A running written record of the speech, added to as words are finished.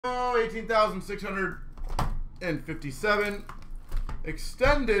Oh, 18,657.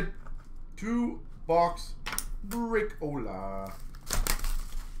 Extended 2-box Brick-Ola.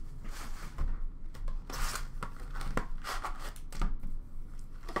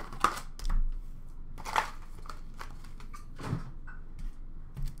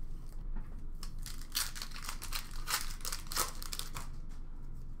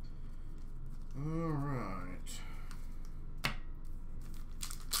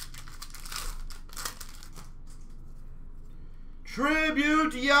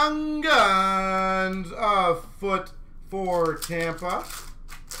 Tribute Young Guns of Foot for Tampa.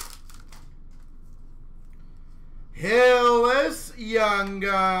 Hillis Young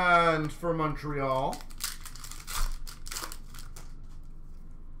Guns for Montreal.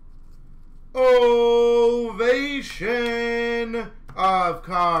 Ovation of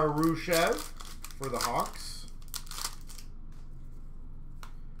Karushev for the Hawks.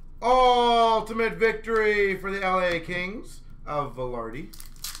 Ultimate Victory for the LA Kings of Velarde.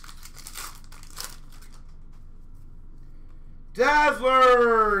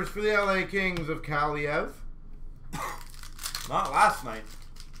 Dazzlers for the LA Kings of Kaliev. Not last night.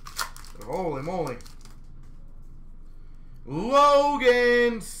 But holy moly.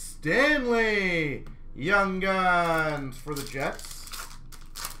 Logan Stanley Young Guns for the Jets.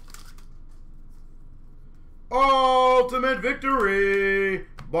 Ultimate Victory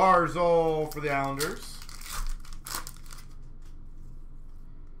Barzal for the Islanders.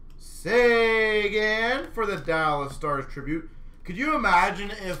 Sagan for the Dallas Stars Tribute. Could you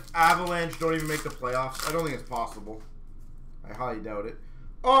imagine if Avalanche don't even make the playoffs? I don't think it's possible. I highly doubt it.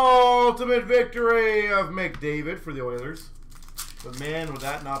 Ultimate Victory of McDavid for the Oilers. But man, would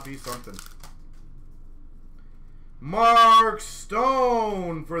that not be something. Mark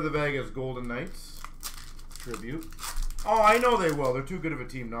Stone for the Vegas Golden Knights Tribute. Oh, I know they will. They're too good of a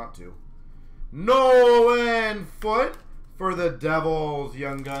team not to. Nolan Foote for the Devils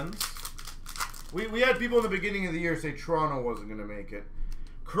Young Guns. We had people in the beginning of the year say Toronto wasn't going to make it.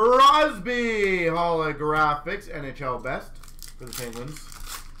 Crosby Holographics NHL Best for the Penguins.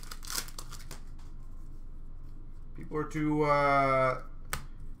 People are too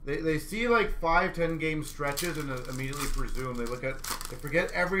they see like 5-10 game stretches and immediately presume they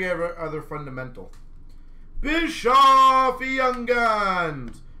forget every other fundamental. Bischoff Young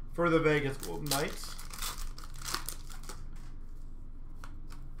Guns for the Vegas Golden Knights.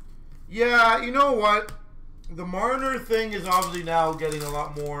 Yeah, you know what? The Marner thing is obviously now getting a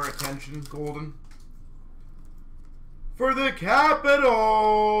lot more attention, Golden. For the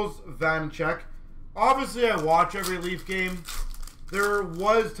Capitals, Vanchek. Obviously, I watch every Leaf game. There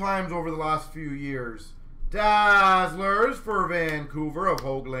was times over the last few years, Dazzlers for Vancouver of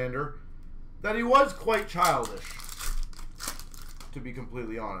Höglander, that he was quite childish, to be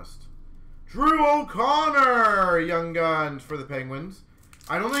completely honest. Drew O'Connor, Young Guns for the Penguins.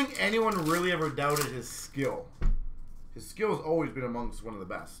 I don't think anyone really ever doubted his skill. His skill has always been amongst one of the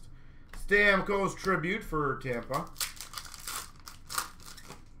best. Stamkos Tribute for Tampa.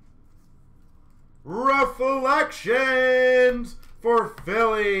 Reflections for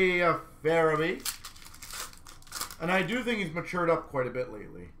Philly of Farabee. And I do think he's matured up quite a bit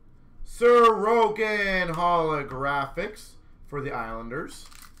lately. Sorokin Holographics for the Islanders.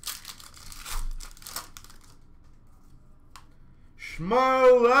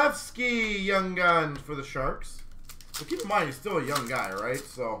 Schmalevsky Young Guns for the Sharks. But keep in mind, he's still a young guy, right?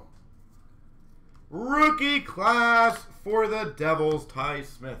 So, rookie class for the Devils, Ty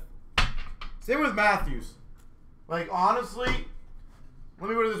Smith. Same with Matthews. Like, honestly, let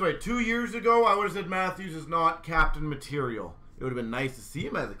me put it this way. 2 years ago, I would have said Matthews is not captain material. It would have been nice to see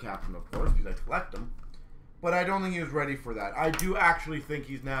him as a captain, of course, because I collect him. But I don't think he was ready for that. I do actually think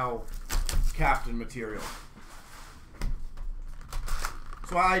he's now captain material.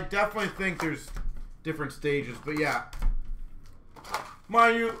 So I definitely think there's different stages, but yeah.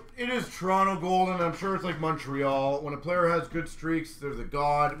 Mind you, it is Toronto Golden. I'm sure it's like Montreal. When a player has good streaks, they're the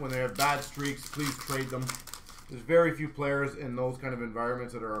god. When they have bad streaks, please trade them. There's very few players in those kind of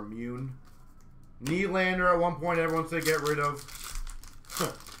environments that are immune. Nylander at one point, everyone said get rid of.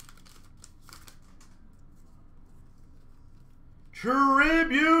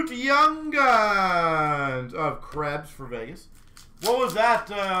 Tribute Young Guns of Krebs for Vegas. What was that?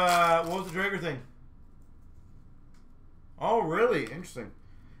 What was the Drager thing? Oh, really? Interesting.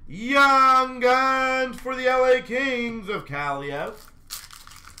 Young Guns for the LA Kings of Kaliev.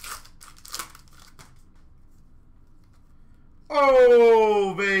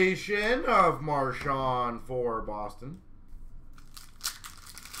 Ovation of Marchand for Boston.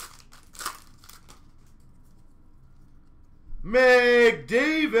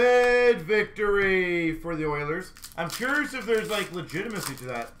 McDavid victory for the Oilers. I'm curious if there's like legitimacy to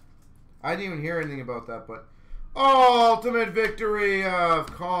that. I didn't even hear anything about that, but ultimate victory of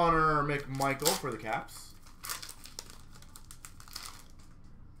Connor McMichael for the Caps.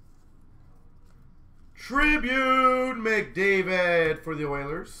 Tribute McDavid for the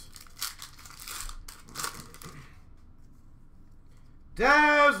Oilers.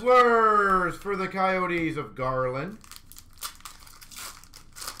 Dazzlers for the Coyotes of Garland.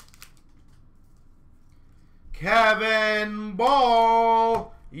 Kevin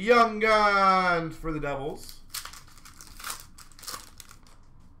Ball, Young Guns for the Devils.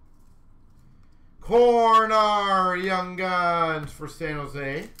 Corner, Young Guns for San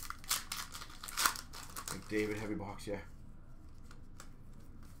Jose. McDavid, heavy box, yeah.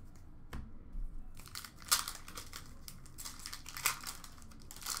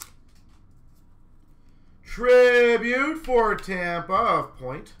 Tribute for Tampa of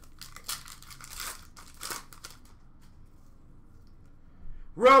Point.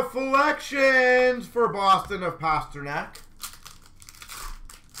 Reflections for Boston of Pasternak.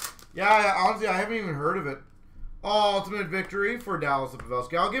 Yeah, honestly, I haven't even heard of it. Ultimate victory for Dallas of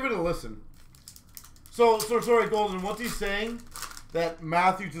Pavelski. I'll give it a listen. So sorry, Golden. What's he saying? That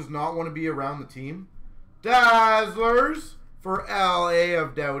Matthews does not want to be around the team. Dazzlers for LA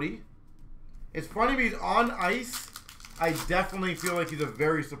of Doughty. It's funny because on ice, I definitely feel like he's a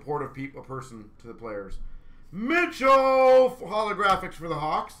very supportive person to the players. Mitchell holographics for the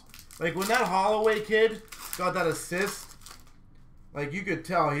Hawks. Like when that Holloway kid got that assist, like you could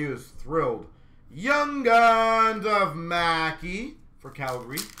tell he was thrilled. Young Guns of Mackey for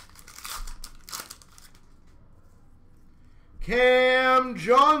Calgary. Cam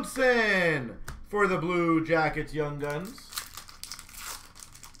Johnson for the Blue Jackets Young Guns.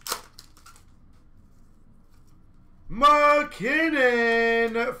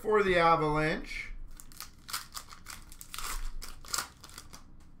 McKinnon for the Avalanche.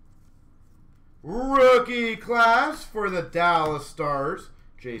 Rookie class for the Dallas Stars,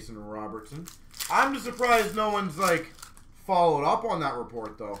 Jason Robertson. I'm just surprised no one's like followed up on that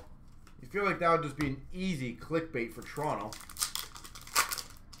report though. You feel like that would just be an easy clickbait for Toronto.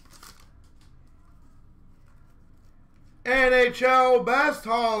 NHL best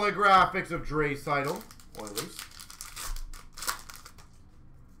holographics of Dre Seidel, Oilers.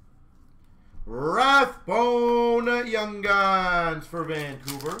 Rathbone Young Guns for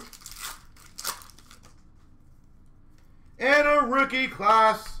Vancouver. And a rookie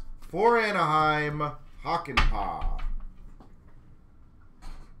class for Anaheim, Hockenpah.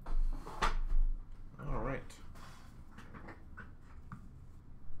 All right.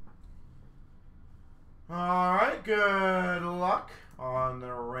 All right, good luck on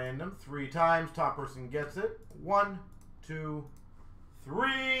the random. 3 times, top person gets it. 1, 2,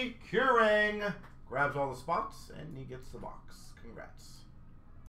 3. Curing grabs all the spots, and he gets the box. Congrats.